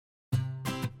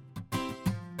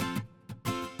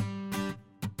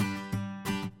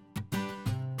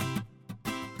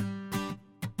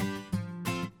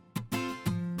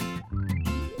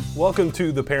Welcome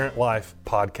to the Parent Life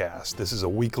Podcast. This is a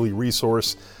weekly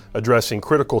resource addressing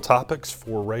critical topics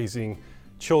for raising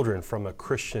children from a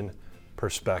Christian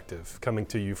perspective. Coming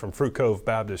to you from Fruit Cove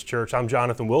Baptist Church, I'm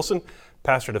Jonathan Wilson,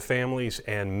 pastor to families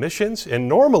and missions. And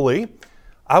normally,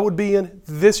 I would be in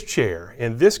this chair,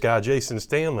 and this guy, Jason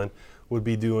Stanlin, would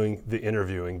be doing the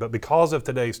interviewing. But because of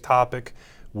today's topic,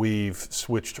 we've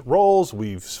switched roles,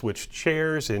 we've switched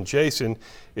chairs, and Jason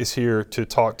is here to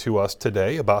talk to us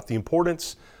today about the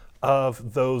importance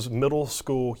of those middle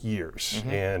school years.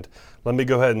 And let me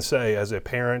go ahead and say, as a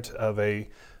parent of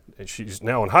she's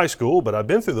now in high school, but I've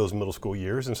been through those middle school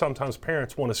years, and sometimes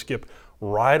parents want to skip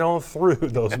right on through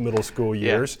those middle school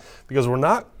years because we're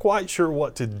not quite sure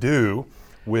what to do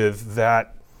with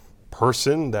that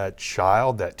person, that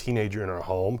child, that teenager in our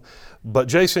home. But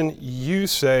Jason, you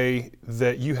say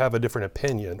that you have a different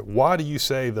opinion. Why do you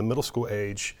say the middle school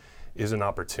age is an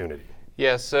opportunity?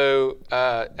 Yeah, so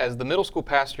as the middle school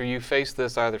pastor, you face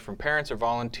this either from parents or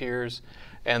volunteers,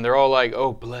 and they're all like,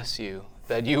 oh, bless you,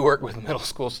 that you work with middle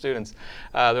school students.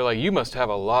 They're like, you must have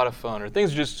a lot of fun, or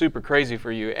things are just super crazy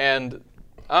for you. And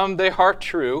they are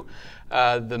true.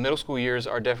 The middle school years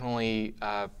are definitely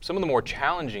some of the more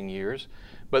challenging years,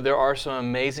 but there are some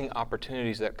amazing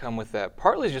opportunities that come with that,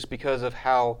 partly just because of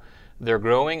how they're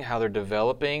growing, how they're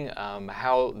developing,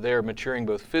 how they're maturing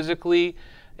both physically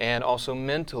and also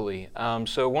mentally.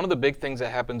 So one of the big things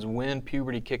that happens when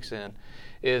puberty kicks in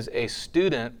is a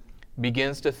student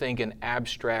begins to think in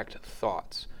abstract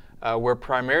thoughts, where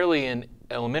primarily in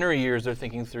elementary years they're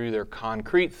thinking through their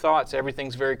concrete thoughts.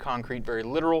 Everything's very concrete, very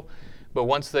literal. But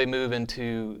once they move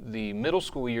into the middle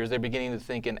school years, they're beginning to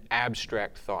think in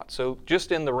abstract thoughts. So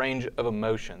just in the range of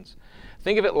emotions.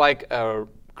 Think of it like a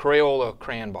Crayola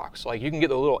crayon box. Like you can get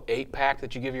the little 8-pack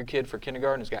that you give your kid for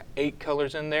kindergarten. It's got 8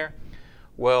 colors in there.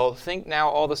 Well, think now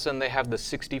all of a sudden they have the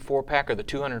 64-pack or the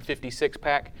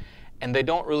 256-pack, and they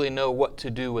don't really know what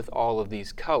to do with all of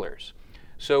these colors.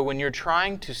 So when you're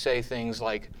trying to say things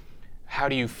like, how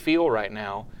do you feel right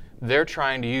now, they're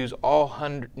trying to use all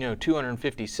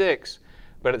 256,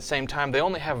 but at the same time, they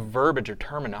only have verbiage or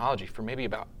terminology for maybe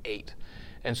about 8.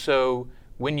 And so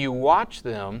when you watch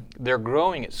them, they're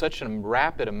growing at such a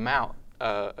rapid amount,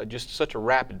 just such a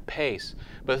rapid pace.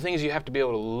 But the thing is, you have to be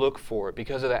able to look for it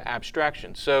because of that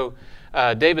abstraction. So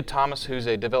David Thomas, who's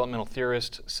a developmental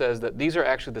theorist, says that these are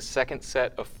actually the second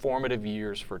set of formative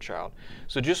years for a child.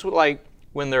 So just like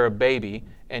when they're a baby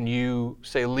and you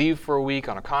say leave for a week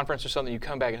on a conference or something, you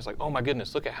come back and it's like, oh my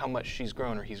goodness, look at how much she's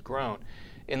grown or he's grown.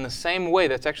 In the same way,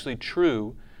 that's actually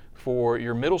true for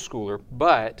your middle schooler,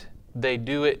 but they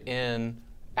do it in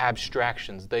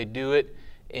abstractions. They do it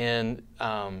in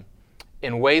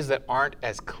ways that aren't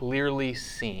as clearly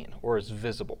seen or as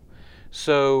visible.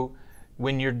 So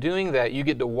when you're doing that, you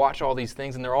get to watch all these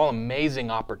things, and they're all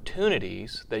amazing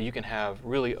opportunities that you can have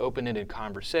really open-ended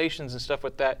conversations and stuff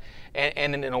with that.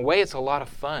 And in a way, it's a lot of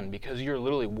fun because you're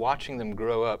literally watching them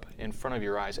grow up in front of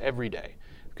your eyes every day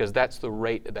because that's the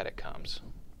rate that it comes.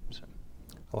 So.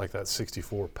 I like that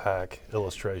 64-pack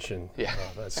illustration. Yeah.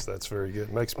 That's very good.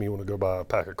 It makes me want to go buy a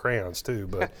pack of crayons too.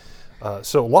 But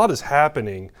so a lot is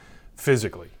happening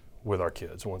physically with our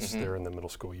kids once they're in the middle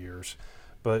school years.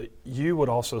 But you would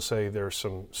also say there's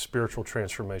some spiritual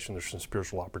transformation, there's some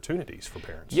spiritual opportunities for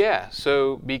parents. Yeah,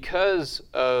 so because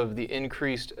of the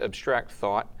increased abstract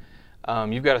thought,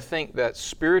 you've got to think that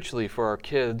spiritually for our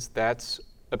kids, that's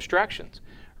abstractions.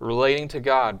 Relating to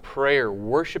God, prayer,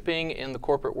 worshiping in the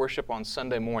corporate worship on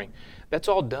Sunday morning, that's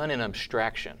all done in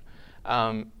abstraction.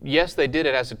 Yes, they did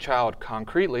it as a child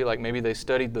concretely, like maybe they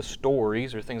studied the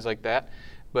stories or things like that,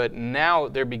 but now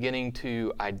they're beginning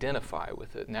to identify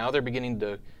with it. Now they're beginning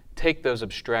to take those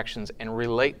abstractions and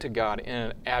relate to God in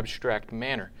an abstract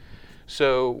manner.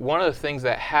 So one of the things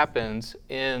that happens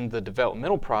in the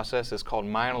developmental process is called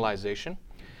myelization.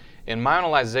 In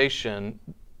myelization,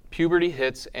 puberty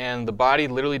hits and the body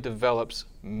literally develops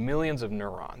millions of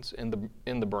neurons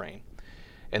in the brain.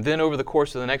 And then over the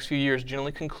course of the next few years,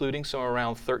 generally concluding somewhere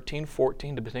around 13,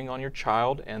 14, depending on your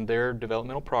child and their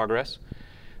developmental progress,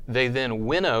 they then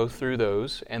winnow through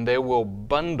those and they will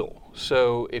bundle.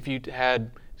 So if you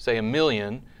had, say, 1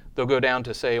 million, they'll go down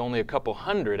to, say, only a couple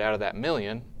hundred out of that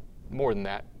million, more than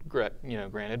that,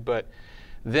 granted, but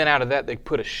then out of that they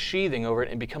put a sheathing over it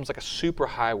and it becomes like a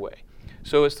superhighway.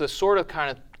 So it's the sort of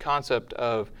kind of concept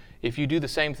of if you do the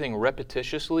same thing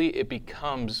repetitiously, it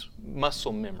becomes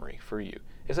muscle memory for you.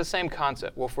 It's the same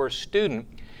concept. Well, for a student,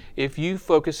 if you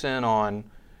focus in on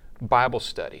Bible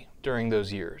study during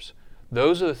those years,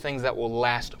 those are the things that will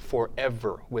last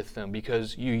forever with them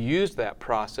because you use that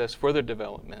process for their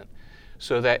development.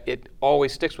 so that it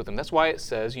always sticks with them. That's why it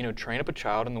says, train up a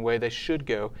child in the way they should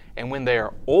go, and when they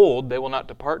are old, they will not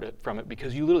depart from it,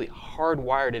 because you literally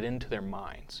hardwired it into their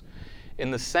minds. In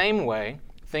the same way,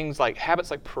 things like habits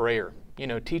like prayer,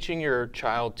 teaching your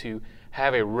child to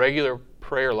have a regular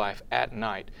prayer life at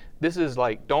night. This is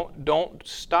like, don't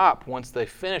stop once they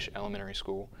finish elementary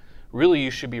school. Really, you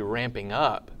should be ramping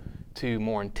up to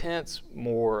more intense,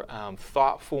 more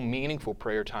thoughtful, meaningful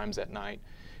prayer times at night.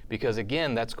 Because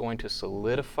again, that's going to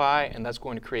solidify and that's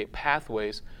going to create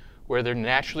pathways where they're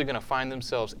naturally going to find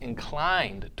themselves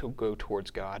inclined to go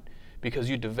towards God, because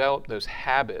you develop those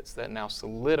habits that now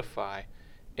solidify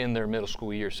in their middle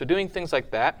school years. So doing things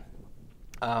like that,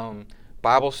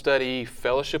 Bible study,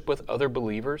 fellowship with other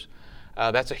believers,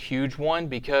 that's a huge one,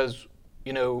 because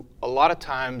a lot of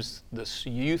times the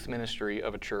youth ministry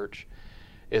of a church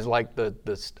is like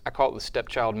I call it the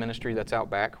stepchild ministry that's out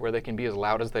back, where they can be as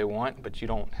loud as they want, but you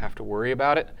don't have to worry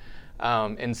about it.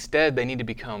 Instead, they need to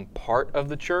become part of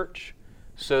the church,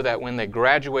 so that when they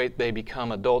graduate, they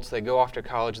become adults, they go off to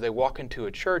college, they walk into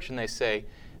a church and they say,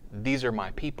 these are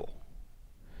my people.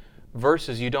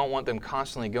 Versus you don't want them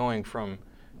constantly going from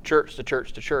church to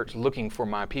church to church looking for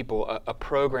my people, a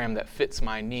program that fits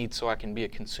my needs so I can be a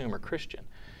consumer Christian.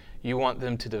 You want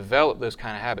them to develop those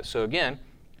kind of habits. So again,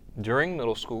 during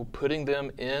middle school, putting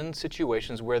them in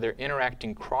situations where they're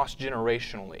interacting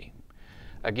cross-generationally.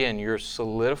 Again, you're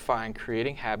solidifying,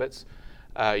 creating habits,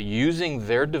 using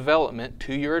their development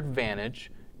to your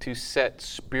advantage to set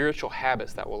spiritual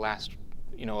habits that will last,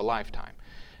 a lifetime.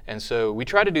 And so we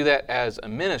try to do that as a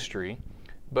ministry,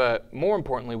 but more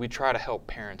importantly, we try to help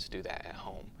parents do that at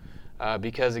home.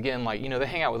 Because again, they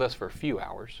hang out with us for a few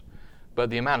hours, but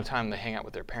the amount of time they hang out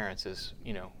with their parents is,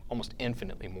 almost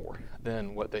infinitely more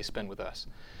than what they spend with us.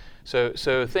 So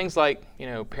things like,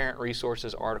 parent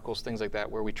resources, articles, things like that,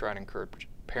 where we try to encourage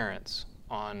parents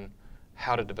on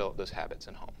how to develop those habits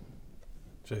in home.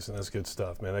 Jason, that's good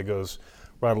stuff, man. That goes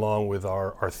right along with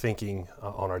our thinking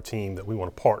on our team, that we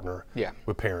want to partner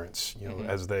with parents,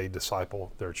 as they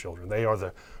disciple their children. They are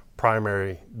the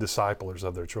primary disciplers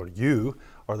of their children. You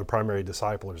are the primary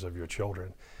disciplers of your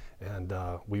children. And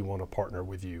we want to partner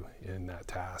with you in that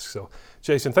task. So,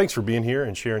 Jason, thanks for being here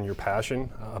and sharing your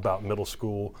passion about middle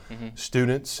school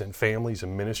students and families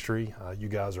and ministry. You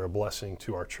guys are a blessing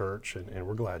to our church, and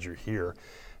we're glad you're here.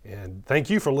 And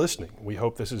thank you for listening. We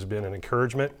hope this has been an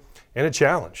encouragement and a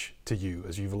challenge to you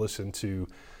as you've listened to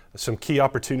some key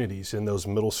opportunities in those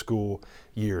middle school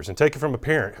years. And take it from a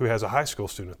parent who has a high school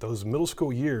student, those middle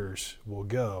school years will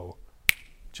go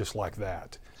just like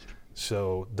that.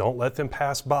 So don't let them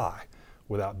pass by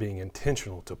without being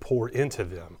intentional to pour into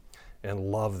them and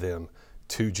love them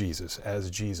to Jesus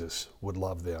as Jesus would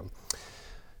love them.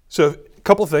 So a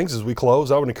couple of things as we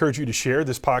close. I would encourage you to share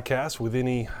this podcast with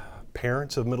any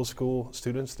parents of middle school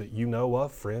students that you know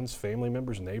of, friends, family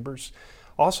members, neighbors.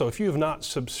 Also, if you have not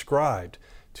subscribed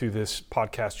to this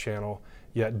podcast channel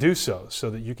yet, do so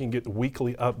that you can get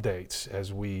weekly updates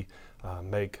as we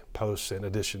make posts and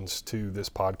additions to this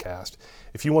podcast.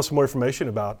 If you want some more information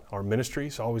about our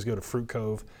ministries, always go to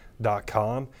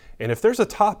fruitcove.com. And if there's a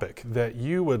topic that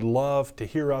you would love to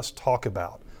hear us talk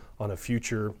about on a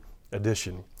future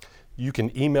edition, you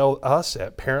can email us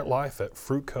at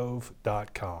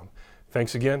parentlife@fruitcove.com.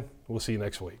 Thanks again. We'll see you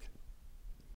next week.